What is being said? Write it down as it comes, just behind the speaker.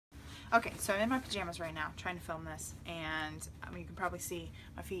Okay, so I'm in my pajamas right now trying to film this, and I mean, you can probably see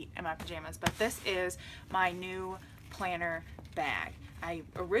my feet in my pajamas, but this is my new planner bag. I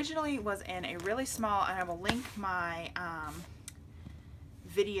originally was in a really small, and I will link my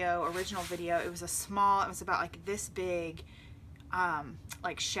original video. It was a small, it was about like this big,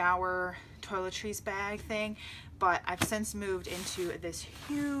 like shower toiletries bag thing, but I've since moved into this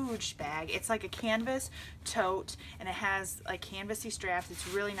huge bag. It's like a canvas tote, and it has like canvasy straps. It's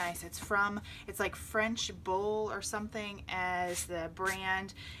really nice. It's like French Bull or something as the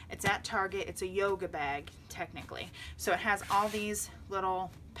brand. It's at Target. It's a yoga bag technically. So it has all these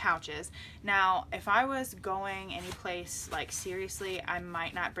little pouches. Now, if I was going any place, like seriously, I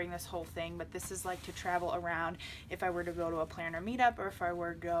might not bring this whole thing, but this is like to travel around if I were to go to a planner meetup, or if I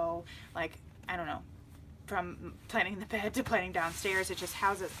were to go, like, I don't know, from planning the bed to planning downstairs. It just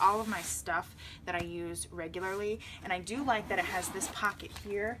houses all of my stuff that I use regularly. And I do like that it has this pocket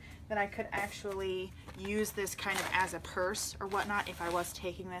here that I could actually use this kind of as a purse or whatnot if I was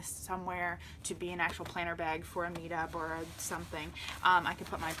taking this somewhere to be an actual planner bag for a meetup or something. I could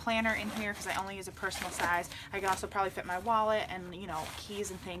put my planner in here because I only use a personal size. I could also probably fit my wallet and, you know,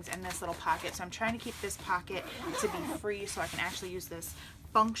 keys and things in this little pocket. So I'm trying to keep this pocket to be free so I can actually use this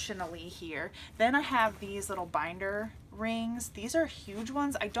functionally here. Then I have these little binder rings. These are huge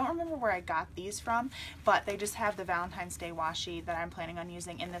ones. I don't remember where I got these from, but they just have the Valentine's Day washi that I'm planning on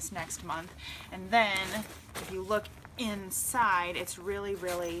using in this next month. And then if you look inside, it's really,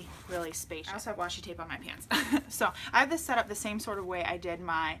 really, really spacious. I also have washi tape on my pants. So I have this set up the same sort of way I did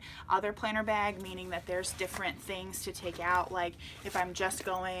my other planner bag, meaning that there's different things to take out. Like if I'm just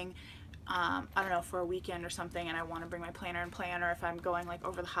going I don't know, for a weekend or something and I want to bring my planner and plan, or if I'm going like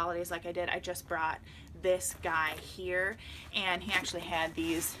over the holidays like I did, I just brought this guy here, and he actually had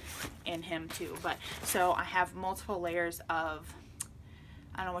these in him too. But so I have multiple layers of,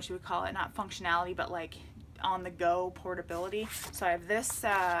 I don't know what you would call it, not functionality, but like on the go portability. So I have this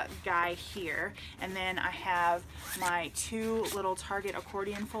guy here, and then I have my two little Target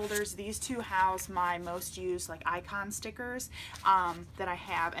accordion folders. These two house my most used like icon stickers that I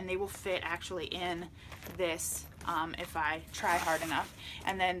have, and they will fit actually in this if I try hard enough.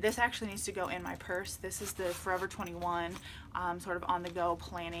 And then this actually needs to go in my purse. This is the Forever 21 sort of on the go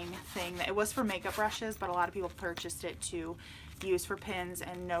planning thing. It was for makeup brushes, but a lot of people purchased it to use for pins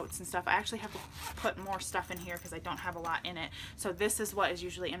and notes and stuff. I actually have to put more stuff in here because I don't have a lot in it. So this is what is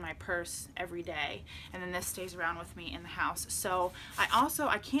usually in my purse every day, and then this stays around with me in the house. So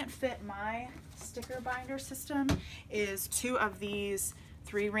I can't fit, my sticker binder system is two of these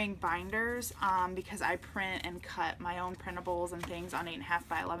 3-ring binders because I print and cut my own printables and things on 8.5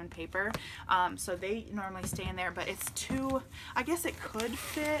 by 11 paper. So they normally stay in there, but it's too, I guess it could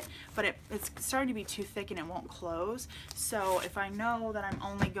fit, but it's starting to be too thick and it won't close. So if I know that I'm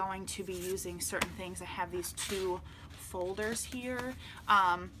only going to be using certain things, I have these two folders here.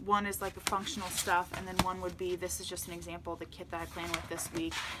 One is like the functional stuff, and then one would be, this is just an example, the kit that I plan with this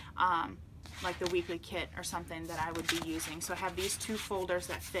week. Like the weekly kit or something that I would be using. So I have these two folders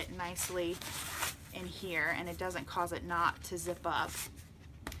that fit nicely in here, and it doesn't cause it not to zip up.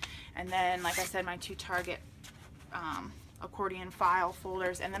 And then, like I said, my two Target accordion file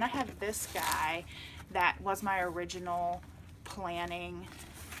folders. And then I have this guy that was my original planning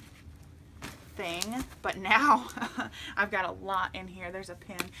thing, but now I've got a lot in here. There's a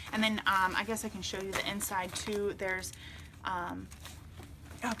pin, and then I guess I can show you the inside too. There's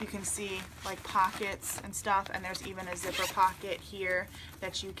I hope you can see like pockets and stuff, and there's even a zipper pocket here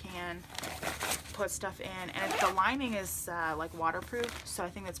that you can put stuff in, and the lining is like waterproof, so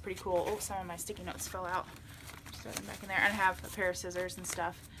I think that's pretty cool. Oh, some of my sticky notes fell out. Just throw them back in there. And I have a pair of scissors and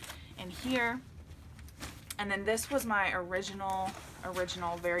stuff in here. And then this was my original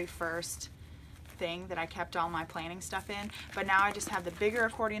very first thing that I kept all my planning stuff in, but now I just have the bigger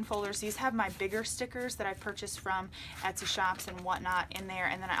accordion folders. These have my bigger stickers that I purchased from Etsy shops and whatnot in there,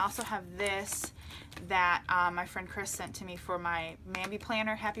 and then I also have this that my friend Chris sent to me for my Mambi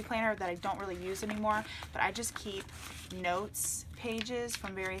planner, Happy Planner, that I don't really use anymore, but I just keep notes pages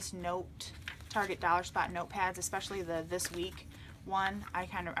from various Target Dollar Spot notepads, especially the This Week one. I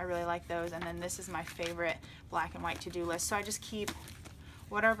really like those. And then this is my favorite black and white to-do list, so I just keep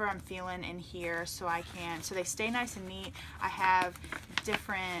whatever I'm feeling in here so they stay nice and neat. I have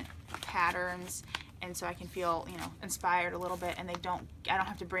different patterns, and so I can feel, you know, inspired a little bit, and I don't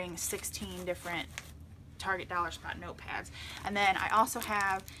have to bring 16 different Target Dollar Spot notepads. And then I also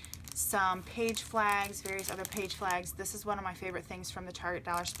have some page flags, various other page flags. This is one of my favorite things from the Target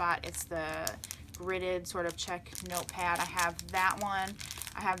Dollar Spot. It's the gridded sort of check notepad. I have that one.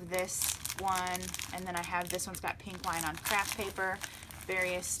 I have this one, and then I have this one's got pink line on craft paper.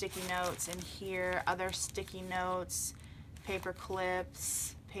 various sticky notes in here, other sticky notes, paper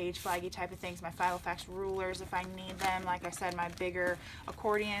clips, page flaggy type of things, my Filofax rulers if I need them, like I said, my bigger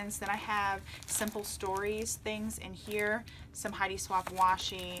accordions. Then I have Simple Stories things in here, some Heidi Swapp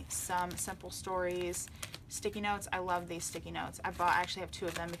washi, some Simple Stories sticky notes. I love these sticky notes. I actually have 2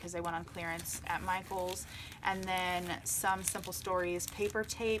 of them because they went on clearance at Michael's. And then some Simple Stories paper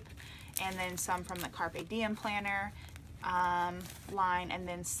tape, and then some from the Carpe Diem planner line, and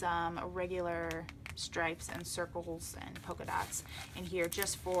then some regular stripes and circles and polka dots in here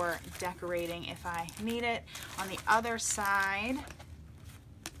just for decorating if I need it. On the other side,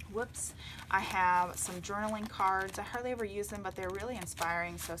 whoops, I have some journaling cards. I hardly ever use them, but they're really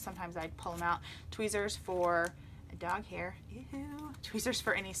inspiring, so sometimes I'd pull them out. Tweezers for dog hair, ew. Tweezers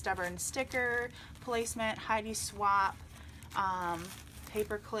for any stubborn sticker placement, Heidi Swapp,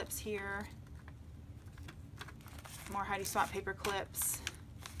 paper clips here, more Heidi Swapp paper clips.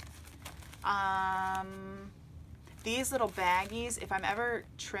 These little baggies, if I'm ever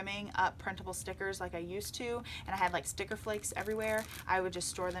trimming up printable stickers like I used to, and I had like sticker flakes everywhere, I would just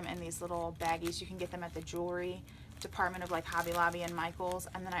store them in these little baggies. You can get them at the jewelry department of like Hobby Lobby and Michael's.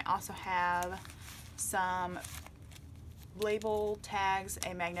 And then I also have some label tags,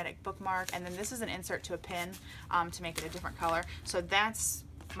 a magnetic bookmark, and then this is an insert to a pin to make it a different color. So that's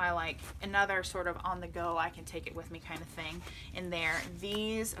my like another sort of on the go, I can take it with me kind of thing in there.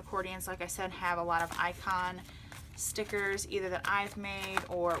 These accordions, like I said, have a lot of icon stickers either that I've made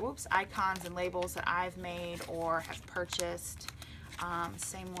or icons and labels that I've made or have purchased.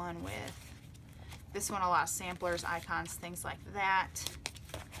 Same one with this one, a lot of samplers, icons, things like that.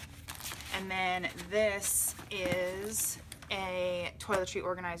 And then this is a toiletry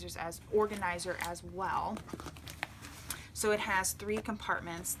organizer as well. So it has 3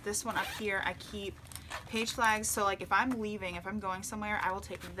 compartments. This one up here, I keep page flags. So like if I'm leaving, if I'm going somewhere, I will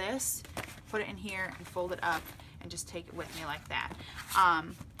take this, put it in here and fold it up and just take it with me like that.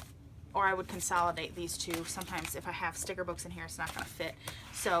 Or I would consolidate these 2. Sometimes if I have sticker books in here, it's not gonna fit.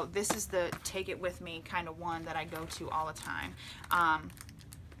 So this is the take it with me kind of one that I go to all the time.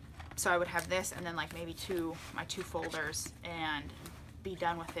 So I would have this and then like maybe my 2 folders and be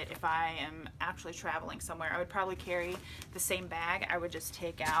done with it. If I am actually traveling somewhere, I would probably carry the same bag. I would just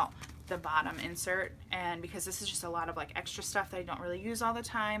take out the bottom insert, and because this is just a lot of like extra stuff that I don't really use all the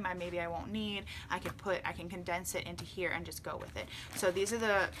time, maybe I won't need, I can condense it into here and just go with it. So these are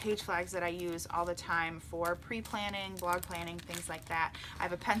the page flags that I use all the time for pre-planning, blog planning, things like that. I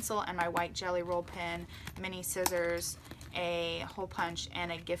have a pencil and my white jelly roll pen, mini scissors, a hole punch,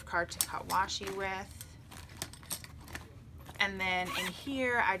 and a gift card to cut washi with. And then in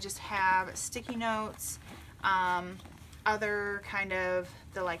here, I just have sticky notes, other kind of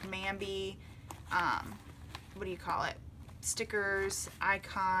the like Mambi, what do you call it? Stickers,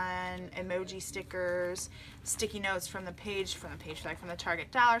 icon, emoji stickers, sticky notes from the page flag from the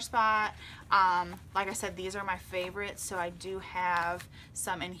Target dollar spot. Like I said, these are my favorites, so I do have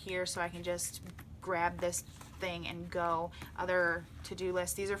some in here so I can just grab this thing and go. Other to-do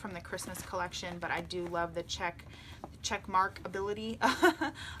lists, these are from the Christmas collection, but I do love the check mark ability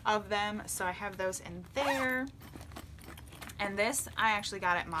of them, so I have those in there. And this I actually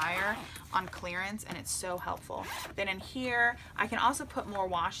got at Meijer on clearance, and it's so helpful. Then in here I can also put more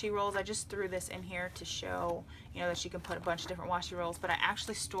washi rolls. I just threw this in here to show, you know, that you can put a bunch of different washi rolls, but I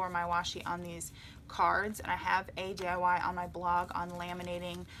actually store my washi on these cards, and I have a DIY on my blog on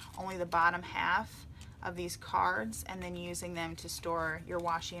laminating only the bottom half of these cards and then using them to store your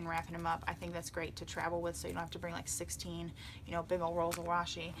washi and wrapping them up. I think that's great to travel with, so you don't have to bring like 16, you know, big old rolls of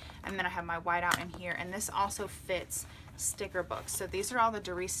washi. And then I have my whiteout in here, and this also fits sticker books. So these are all the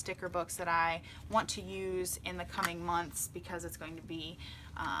Doris sticker books that I want to use in the coming months because it's going to be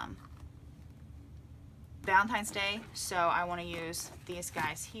Valentine's Day, so I want to use these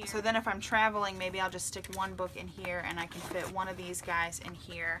guys here. So then if I'm traveling, maybe I'll just stick one book in here and I can fit one of these guys in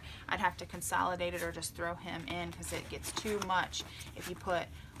here. I'd have to consolidate it or just throw him in because it gets too much if you put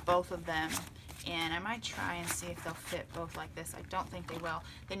both of them in. I might try and see if they'll fit both like this. I don't think they will.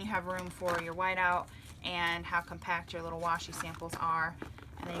 Then you have room for your whiteout and how compact your little washi samples are,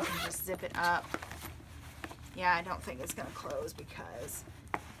 and then you can just zip it up. Yeah, I don't think it's gonna close because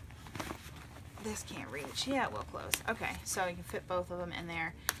this can't reach. Yeah, it will close. Okay, so you can fit both of them in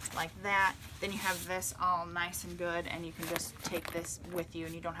there like that. Then you have this all nice and good, and you can just take this with you,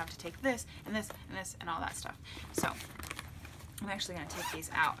 and you don't have to take this and this and this and all that stuff. So I'm actually going to take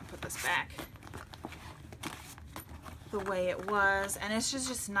these out and put this back the way it was. And it's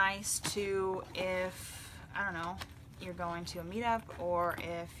just nice to, if, I don't know, you're going to a meetup, or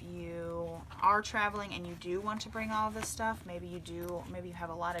if you are traveling and you do want to bring all this stuff, maybe you have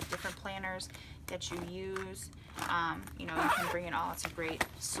a lot of different planners that you use, you know, you can bring it all. It's a great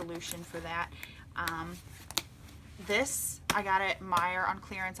solution for that. This I got at Meijer on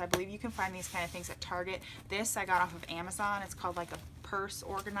clearance. I believe you can find these kind of things at Target. This I got off of Amazon. It's called like a purse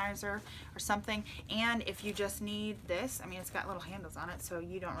organizer or something. And if you just need this, I mean, it's got little handles on it, so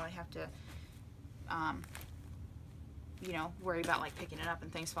you don't really have to you know, worry about like picking it up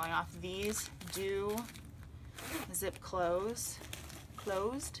and things falling off. These do zip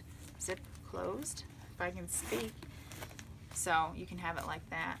zip closed, if I can speak. So you can have it like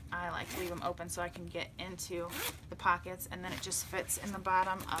that. I like to leave them open so I can get into the pockets, and then it just fits in the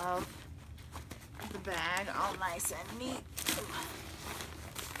bottom of the bag all nice and neat.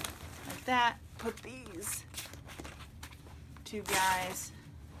 Like that. Put these two guys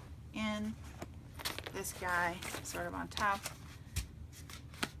in, this guy sort of on top,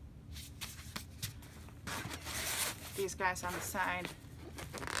 these guys on the side.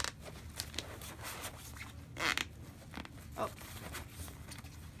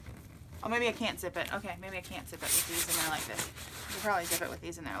 Oh, maybe I can't zip it. Okay, maybe I can't zip it with these in there like this. You could probably zip it with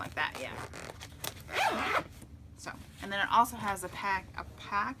these in there like that, yeah. So, and then it also has a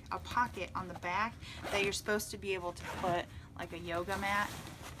pocket on the back that you're supposed to be able to put like a yoga mat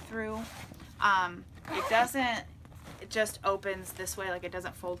through. It just opens this way, like it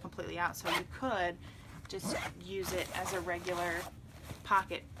doesn't fold completely out, so you could just use it as a regular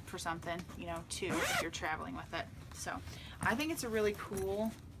pocket for something, you know, too, if you're traveling with it. So, I think it's a really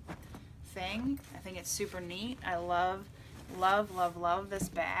cool thing. I think it's super neat. I love this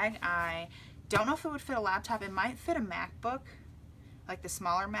bag. I don't know if it would fit a laptop. It might fit a MacBook, like the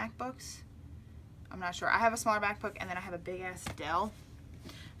smaller MacBooks. I'm not sure. I have a smaller MacBook, and then I have a big ass Dell,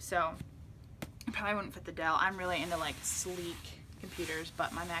 so it probably wouldn't fit the Dell. I'm really into like sleek computers,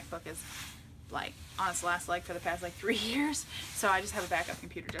 but my MacBook is like on its last leg for the past like 3 years, so I just have a backup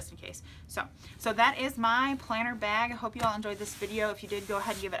computer just in case. So that is my planner bag. I hope you all enjoyed this video. If you did, go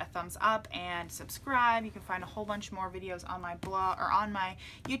ahead and give it a thumbs up and subscribe. You can find a whole bunch more videos on my blog or on my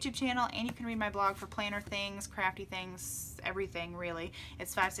YouTube channel, and you can read my blog for planner things, crafty things, everything really.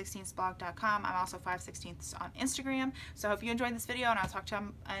 It's 516thsblog.com. I'm also 516ths on Instagram. So I hope you enjoyed this video, and I'll talk to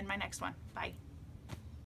you in my next one. Bye.